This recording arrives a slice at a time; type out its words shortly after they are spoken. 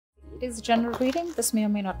It is general reading. This may or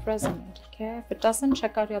may not resonate. Okay, if it doesn't,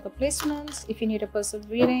 check out your other placements. If you need a personal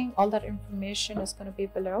reading, all that information is going to be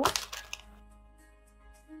below.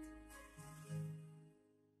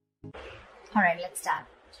 All right, let's start.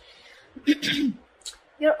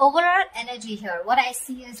 Your overall energy here, what I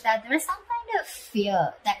see is that there is some kind of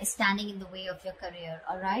fear that is standing in the way of your career.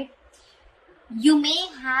 All right, you may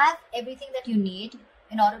have everything that you need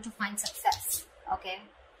in order to find success. Okay,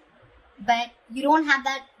 but you don't have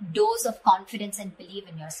that dose of confidence and belief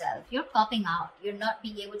in yourself. You're popping out. You're not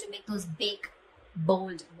being able to make those big,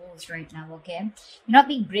 bold moves right now. Okay, you're not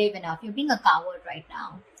being brave enough. You're being a coward right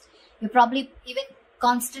now. You're probably even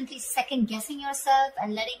constantly second guessing yourself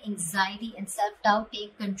and letting anxiety and self-doubt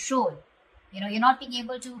take control. You know, you're not being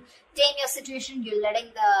able to tame your situation. You're letting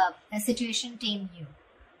the situation tame you.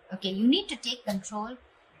 Okay, you need to take control.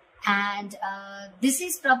 And this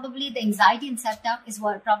is probably the anxiety and self-doubt is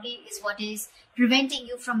what is preventing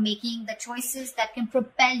you from making the choices that can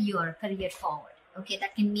propel your career forward. Okay,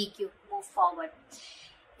 that can make you move forward.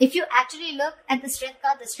 If you actually look at the strength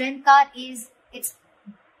card is, it's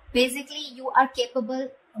basically you are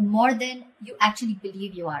capable more than you actually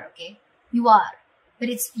believe you are. Okay, you are, but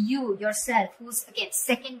it's you yourself who's again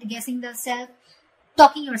second guessing the self,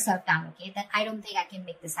 talking yourself down. Okay, that I don't think I can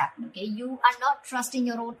make this happen. Okay, you are not trusting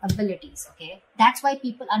your own abilities. Okay, that's why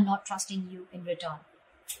people are not trusting you in return.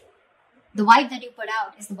 The vibe that you put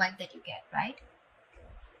out is the vibe that you get, right?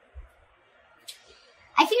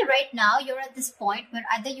 I feel right now you're at this point where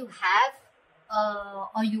either you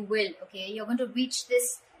have or you will. Okay, you're going to reach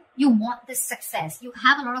this. You want this success. You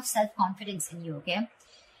have a lot of self-confidence in you. Okay,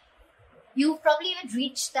 you probably even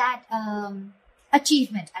reached that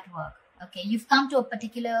achievement at work. Okay, you've come to a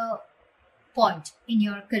particular point in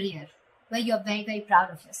your career where you're very, very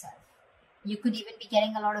proud of yourself. You could even be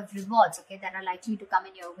getting a lot of rewards, okay, that are likely to come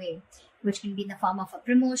in your way, which can be in the form of a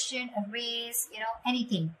promotion, a raise, you know,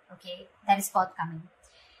 anything, okay, that is forthcoming.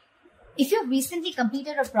 If you've recently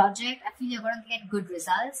completed a project, I feel you're going to get good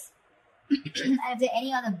results. And if there are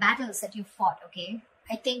any other battles that you fought, okay,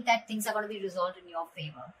 I think that things are going to be resolved in your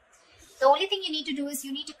favor. The only thing you need to do is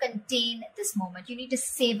you need to contain this moment. You need to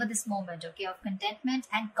savor this moment, okay, of contentment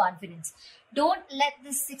and confidence. Don't let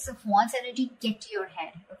this Six of Wands energy get to your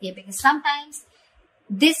head, okay, because sometimes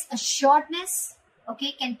this assuredness,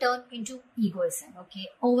 okay, can turn into egoism, okay,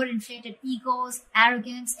 overinflated egos,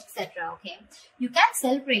 arrogance, etc., okay. You can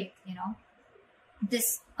celebrate, you know,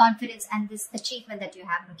 this confidence and this achievement that you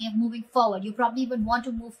have, okay, moving forward. You probably even want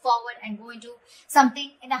to move forward and go into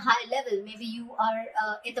something in a higher level. Maybe you are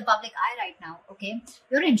in the public eye right now, okay.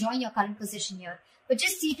 You're enjoying your current position here, but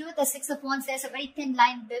just see to it, the Six of Wands, there's a very thin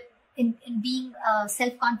line in being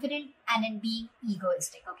self-confident and in being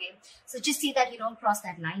egoistic, okay. So just see that you don't cross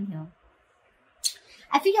that line here.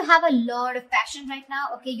 I feel you have a lot of passion right now,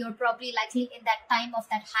 okay. You're probably likely in that time of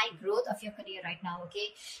that high growth of your career right now, okay.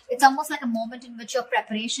 It's almost like a moment in which your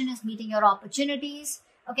preparation is meeting your opportunities,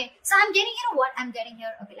 okay. So I'm getting, you know what I'm getting here,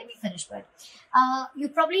 okay, let me finish, but you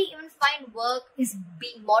probably even find work is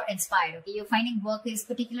being more inspired, okay. You're finding work is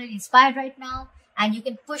particularly inspired right now, and you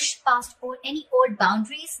can push past any old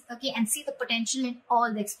boundaries, okay, and see the potential in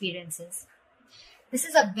all the experiences. This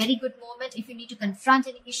is a very good moment if you need to confront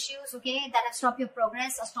any issues, okay, that have stopped your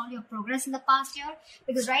progress or stalled your progress in the past year,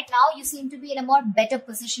 because right now you seem to be in a more better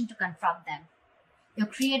position to confront them. Your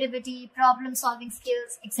creativity, problem solving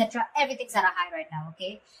skills, etc., everything's at a high right now,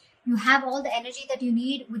 okay. You have all the energy that you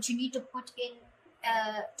need, which you need to put in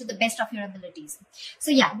to the best of your abilities.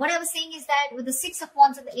 So yeah, what I was saying is that with the Six of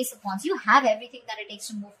Wands and the Ace of Wands, you have everything that it takes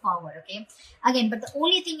to move forward, okay. Again, but the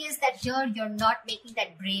only thing is that here you're not making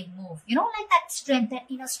that brave move, you know, like that strength, that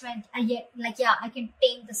inner strength, and yet like, yeah, I can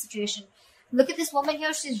tame the situation. Look at this woman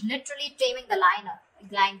here, she's literally taming the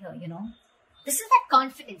line here, you know. This is that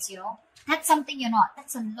confidence, you know. That's something you're not.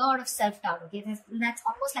 That's a lot of self-doubt, okay. That's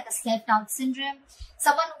almost like a self-doubt syndrome.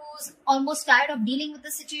 Someone who's almost tired of dealing with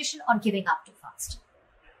the situation or giving up too fast,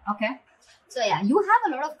 okay. So yeah, you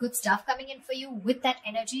have a lot of good stuff coming in for you with that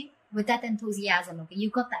energy, with that enthusiasm, okay.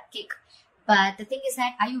 You got that kick, but the thing is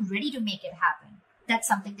that, are you ready to make it happen? That's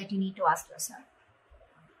something that you need to ask yourself.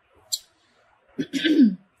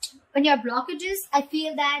 When your blockages, I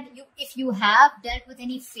feel that if you have dealt with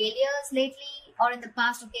any failures lately or in the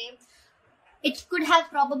past, okay, it could have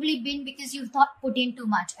probably been because you put in too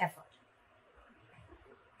much effort.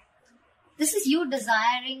 This is you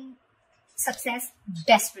desiring success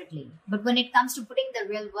desperately, but when it comes to putting the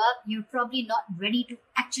real work, you're probably not ready to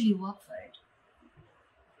actually work for it.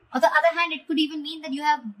 On the other hand, it could even mean that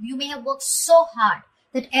you may have worked so hard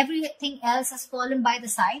that everything else has fallen by the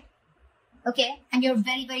side, Okay, and you're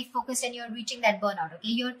very, very focused and you're reaching that burnout. Okay,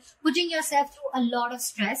 you're putting yourself through a lot of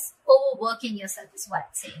stress, overworking yourself is what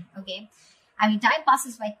I'm saying. Okay, I mean, time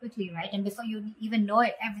passes by quickly, right? And before you even know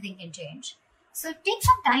it, everything can change. So take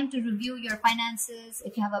some time to review your finances.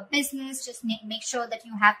 If you have a business, just make sure that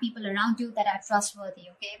you have people around you that are trustworthy.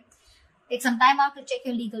 Okay, take some time out to check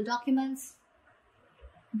your legal documents.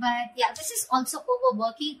 But yeah, this is also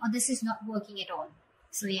overworking, or this is not working at all.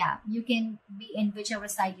 So yeah, you can be in whichever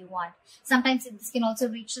side you want. Sometimes this can also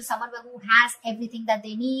reach to someone who has everything that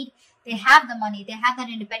they need. They have the money, they have that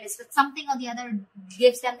independence, but something or the other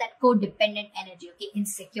gives them that codependent energy, okay?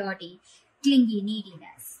 Insecurity, clingy,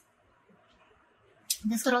 neediness.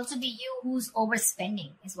 This could also be you who's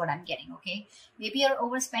overspending is what I'm getting, okay? Maybe you're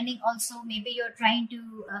overspending also. Maybe you're trying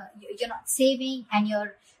to, you're not saving and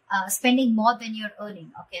you're spending more than you're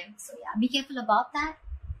earning, okay? So yeah, be careful about that.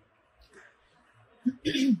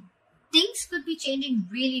 Things could be changing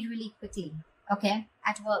really, really quickly, okay,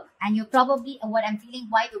 at work. And you're probably, what I'm feeling,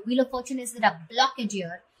 why the Wheel of Fortune is at a blockage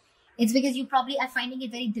here, it's because you probably are finding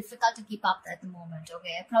it very difficult to keep up at the moment,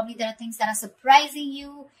 okay? Probably there are things that are surprising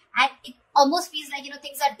you, and it almost feels like,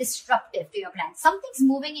 things are disruptive to your plan. Something's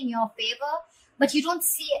moving in your favor, but you don't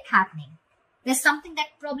see it happening. There's something that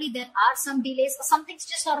probably there are some delays, or something's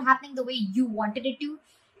just not happening the way you wanted it to.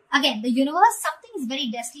 Again, the universe, something is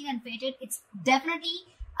very destined and fated. It's definitely,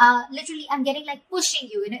 literally, I'm getting like pushing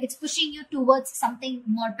you, it's pushing you towards something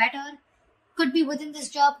more better. Could be within this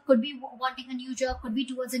job, could be wanting a new job, could be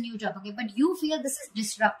towards a new job, okay? But you feel this is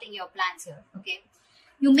disrupting your plans here, okay?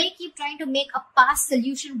 You may keep trying to make a past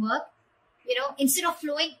solution work, instead of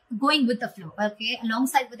going with the flow, okay?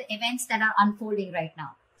 Alongside with the events that are unfolding right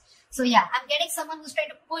now. So yeah, I'm getting someone who's trying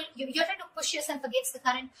to pull, you're trying to push yourself against the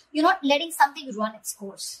current. You're not letting something run its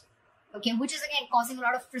course, okay? Which is again causing a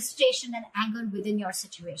lot of frustration and anger within your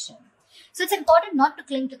situation. So it's important not to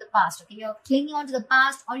cling to the past, okay? You're clinging on to the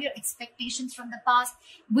past, all your expectations from the past,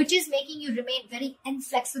 which is making you remain very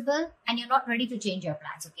inflexible and you're not ready to change your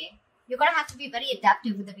plans, okay? You're going to have to be very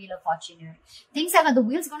adaptive with the Wheel of Fortune here. Things are, the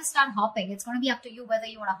wheel's going to start hopping. It's going to be up to you whether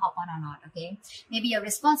you want to hop on or not, okay? Maybe your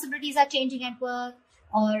responsibilities are changing at work,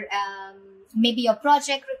 or maybe your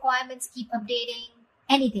project requirements keep updating,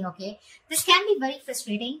 anything, okay? This can be very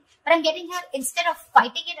frustrating, but I'm getting here, instead of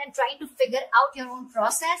fighting it and trying to figure out your own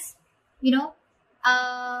process, you're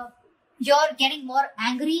getting more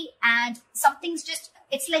angry and something's just,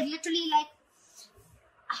 it's like literally like,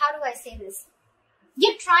 how do I say this?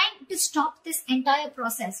 You're trying to stop this entire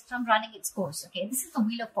process from running its course, okay? This is the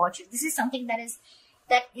Wheel of Fortune. This is something that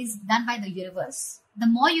is done by the universe. The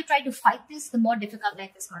more you try to fight this, the more difficult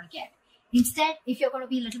life is going to get. Instead, if you're going to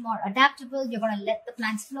be a little more adaptable, you're going to let the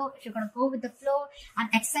plans flow. If you're going to go with the flow and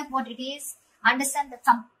accept what it is, understand that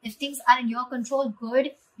if things are in your control,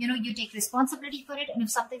 good, you take responsibility for it. And if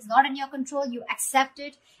something's not in your control, you accept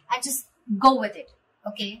it and just go with it,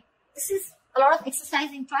 okay? This is a lot of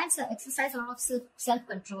exercising, trying to exercise a lot of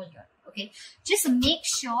self-control here, okay? Just make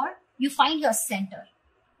sure you find your center,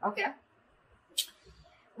 okay?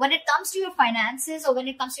 When it comes to your finances or when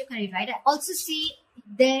it comes to your career, right, I also see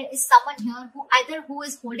there is someone here who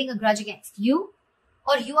is holding a grudge against you,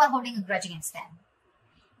 or you are holding a grudge against them.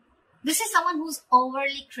 This is someone who's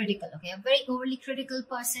overly critical, okay? A very overly critical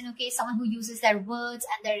person, okay? Someone who uses their words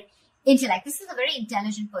and their intellect. This is a very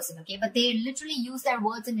intelligent person, okay? But they literally use their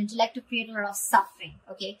words and intellect to create a lot of suffering,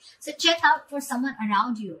 okay? So check out for someone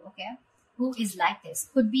around you, okay, who is like this.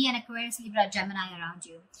 Could be an Aquarius, Libra, Gemini around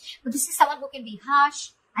you. But this is someone who can be harsh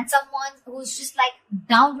and someone who's just like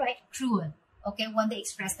downright cruel, okay, when they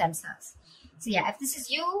express themselves. So yeah, if this is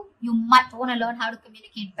you, you might want to learn how to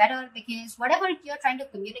communicate better, because whatever you're trying to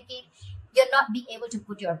communicate, you're not being able to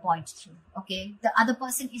put your point through, okay? The other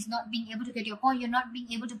person is not being able to get your point. You're not being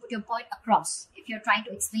able to put your point across if you're trying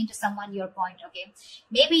to explain to someone your point, okay?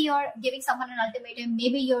 Maybe you're giving someone an ultimatum.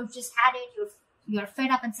 Maybe you've just had it. You're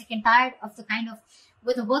fed up and sick and tired of the kind of,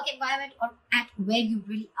 with the work environment or at where you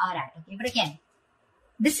really are at, okay? But again,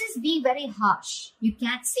 this is being very harsh. You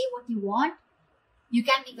can't say what you want. You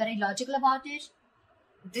can be very logical about it.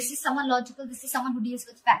 This is someone logical. This is someone who deals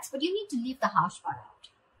with facts. But you need to leave the harsh part out.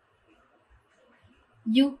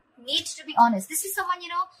 You need to be honest. This is someone,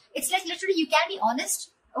 it's like literally you can be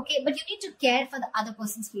honest, okay? But you need to care for the other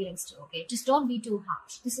person's feelings too, okay? Just don't be too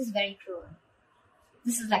harsh. This is very cruel.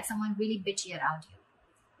 This is like someone really bitchy around you.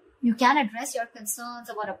 You can address your concerns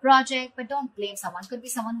about a project, but don't blame someone. Could be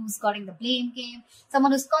someone who's got in the blame game,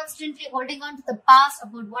 someone who's constantly holding on to the past,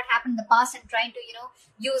 about what happened in the past, and trying to,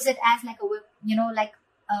 use it as like a whip, like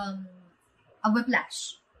a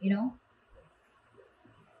whiplash,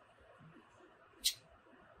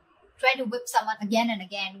 Try to whip someone again and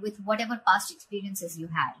again with whatever past experiences you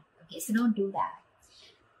had, Okay, so don't do that.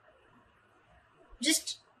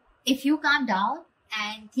 Just if you calm down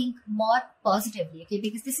and think more positively, okay,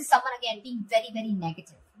 because this is someone again being very, very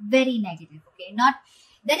negative, okay, not,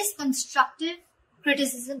 there is constructive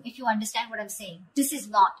criticism if you understand what I'm saying. This is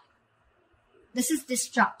not, this is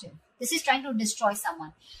destructive. This is trying to destroy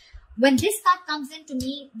someone. When this card comes in to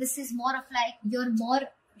me, this is more of like you're more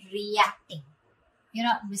reacting. You're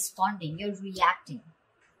not responding, you're reacting.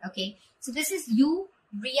 Okay, so this is you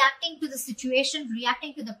reacting to the situation,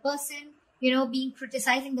 reacting to the person, you know, being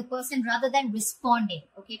criticizing the person rather than responding,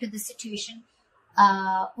 okay, to the situation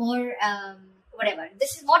or whatever.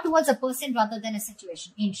 This is more towards a person rather than a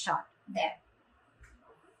situation, in short, there.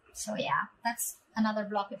 So yeah, that's another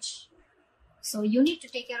blockage. So you need to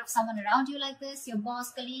take care of someone around you like this, your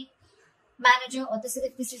boss, colleague, manager, or this,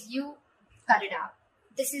 if this is you, cut it out.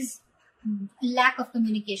 This is lack of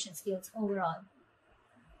communication skills overall.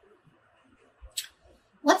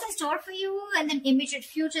 What's in store for you and then immediate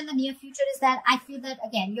future in the near future is that I feel that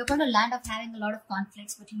again, you're going to land up having a lot of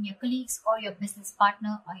conflicts between your colleagues or your business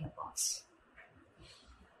partner or your boss.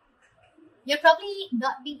 You're probably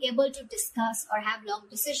not being able to discuss or have long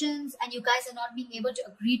decisions, and you guys are not being able to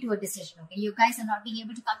agree to a decision. Okay, you guys are not being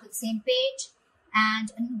able to come to the same page,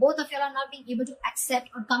 and both of you are not being able to accept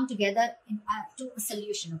or come together to a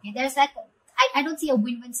solution. Okay, there's that. I don't see a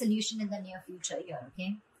win-win solution in the near future here.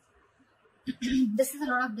 Okay, this is a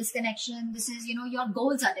lot of disconnection. This is, you know, your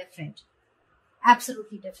goals are different.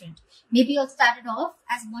 Absolutely different. Maybe you started off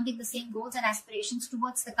as wanting the same goals and aspirations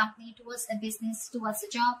towards the company, towards the business, towards the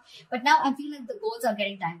job. But now I'm feeling the goals are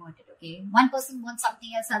getting diverted, okay? One person wants something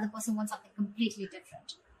else, the other person wants something completely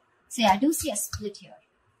different. So yeah, I do see a split here.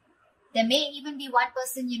 There may even be one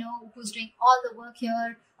person, you know, who's doing all the work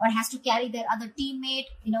here or has to carry their other teammate,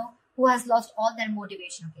 you know, who has lost all their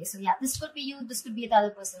motivation, okay? So yeah, this could be you, this could be the other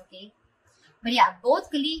person, okay? But yeah, both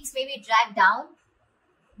colleagues may be dragged down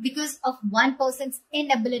because of one person's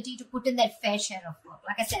inability to put in their fair share of work.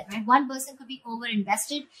 Like I said, right? One person could be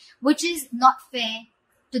over-invested, which is not fair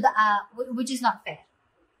to the, which is not fair.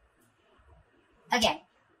 Again,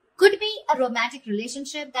 could be a romantic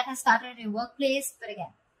relationship that has started in your workplace, but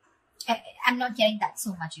again, I'm not getting that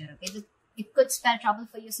so much here, okay? It could spell trouble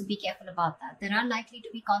for you, so be careful about that. There are likely to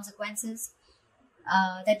be consequences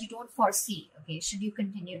that you don't foresee, okay? Should you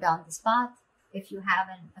continue down this path if you have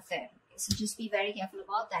an affair. So just be very careful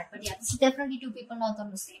about that. But yeah, this is definitely two people not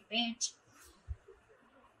on the same page.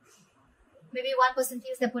 Maybe one person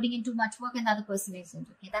feels they're putting in too much work and the other person isn't.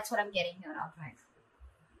 Okay, that's what I'm getting here outright.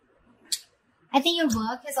 I think your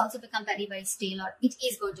work has also become very, very stale, or it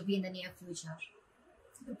is going to be in the near future.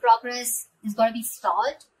 The progress is going to be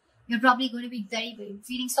stalled. You're probably going to be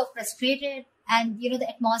feeling so frustrated, and you know the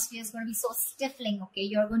atmosphere is going to be so stifling. Okay,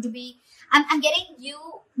 you're going to be, I'm getting you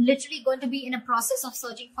literally going to be in a process of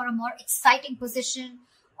searching for a more exciting position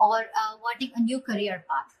or wanting a new career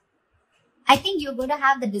path. I think you're going to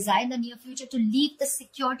have the desire in the near future to leave the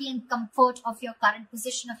security and comfort of your current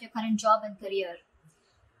position, of your current job and career.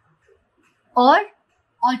 Or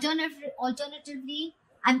alternatively,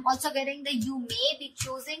 I'm also getting that you may be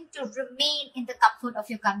choosing to remain in the comfort of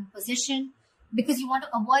your current position because you want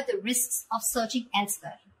to avoid the risks of searching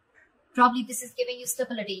elsewhere. Probably this is giving you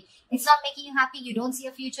stability. It's not making you happy. You don't see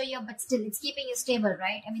a future here, but still it's keeping you stable,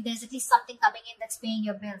 right? I mean, there's at least something coming in that's paying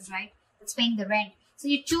your bills, right? That's paying the rent. So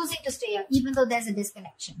you're choosing to stay here, even though there's a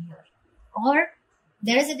disconnection here. Or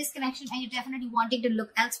there is a disconnection and you're definitely wanting to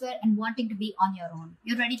look elsewhere and wanting to be on your own.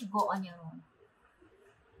 You're ready to go on your own.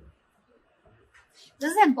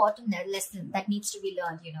 This is an important lesson that needs to be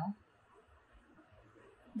learned, you know.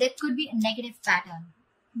 There could be a negative pattern.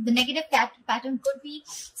 The negative pattern could be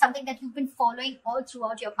something that you've been following all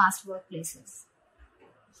throughout your past workplaces.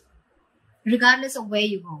 Regardless of where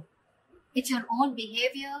you go. It's your own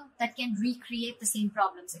behavior that can recreate the same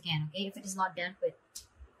problems again, okay, if it is not dealt with.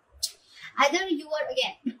 Either you are,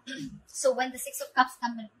 again, so when the Six of Cups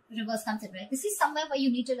reverse comes in, right? This is somewhere where you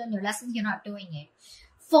need to learn your lessons, you're not doing it.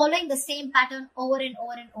 Following the same pattern over and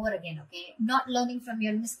over and over again, okay? Not learning from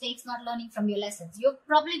your mistakes, not learning from your lessons. You've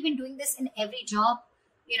probably been doing this in every job,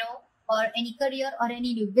 you know, or any career or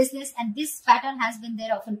any new business, and this pattern has been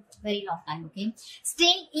there for a very long time, okay?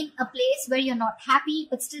 Staying in a place where you're not happy,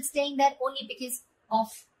 but still staying there only because of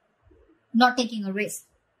not taking a risk,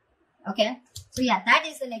 okay? So yeah, that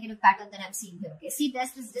is the negative pattern that I'm seeing here, okay? See,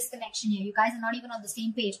 there's this disconnection here. You guys are not even on the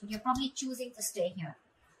same page, but you're probably choosing to stay here.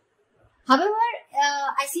 However,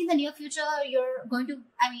 I see in the near future, you're going to,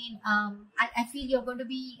 I feel you're going to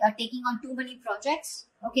be taking on too many projects,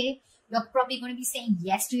 okay? You're probably going to be saying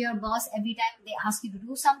yes to your boss every time they ask you to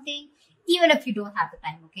do something, even if you don't have the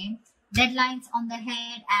time, okay? deadlines on the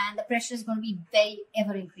head, and the pressure is going to be very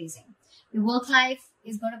ever increasing. Your work life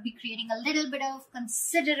is going to be creating a little bit of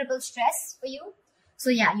considerable stress for you. So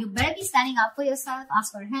yeah, you better be standing up for yourself,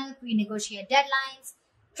 ask for help, renegotiate deadlines,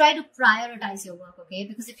 try to prioritize your work, okay?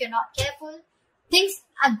 Because if you're not careful, things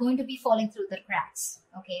are going to be falling through the cracks,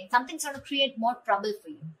 okay? Something's going to create more trouble for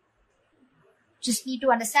you. Just need to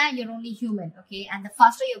understand you're only human, okay? And the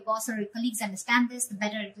faster your boss or your colleagues understand this, the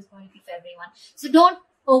better it is going to be for everyone. So don't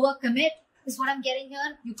overcommit is what I'm getting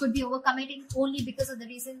here. You could be overcommitting only because of the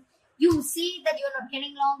reason you see that you're not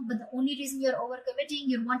getting along, but the only reason you're overcommitting,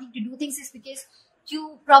 you're wanting to do things is because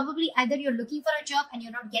you probably either you're looking for a job and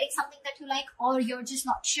you're not getting something that you like, or you're just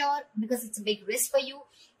not sure because it's a big risk for you.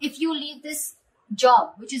 If you leave this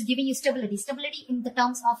job, which is giving you stability in the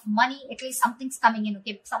terms of money, at least something's coming in,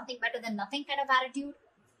 okay, something better than nothing kind of attitude,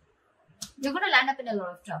 you're going to land up in a lot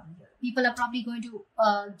of trouble here. People are probably going to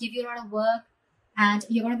give you a lot of work and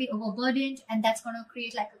you're going to be overburdened, and that's going to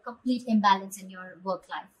create like a complete imbalance in your work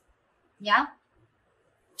life. Yeah.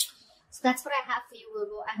 So that's what I have for you,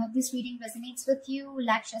 Virgo. I hope this reading resonates with you.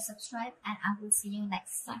 Like, share, subscribe, and I will see you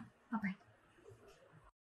next time. Bye-bye.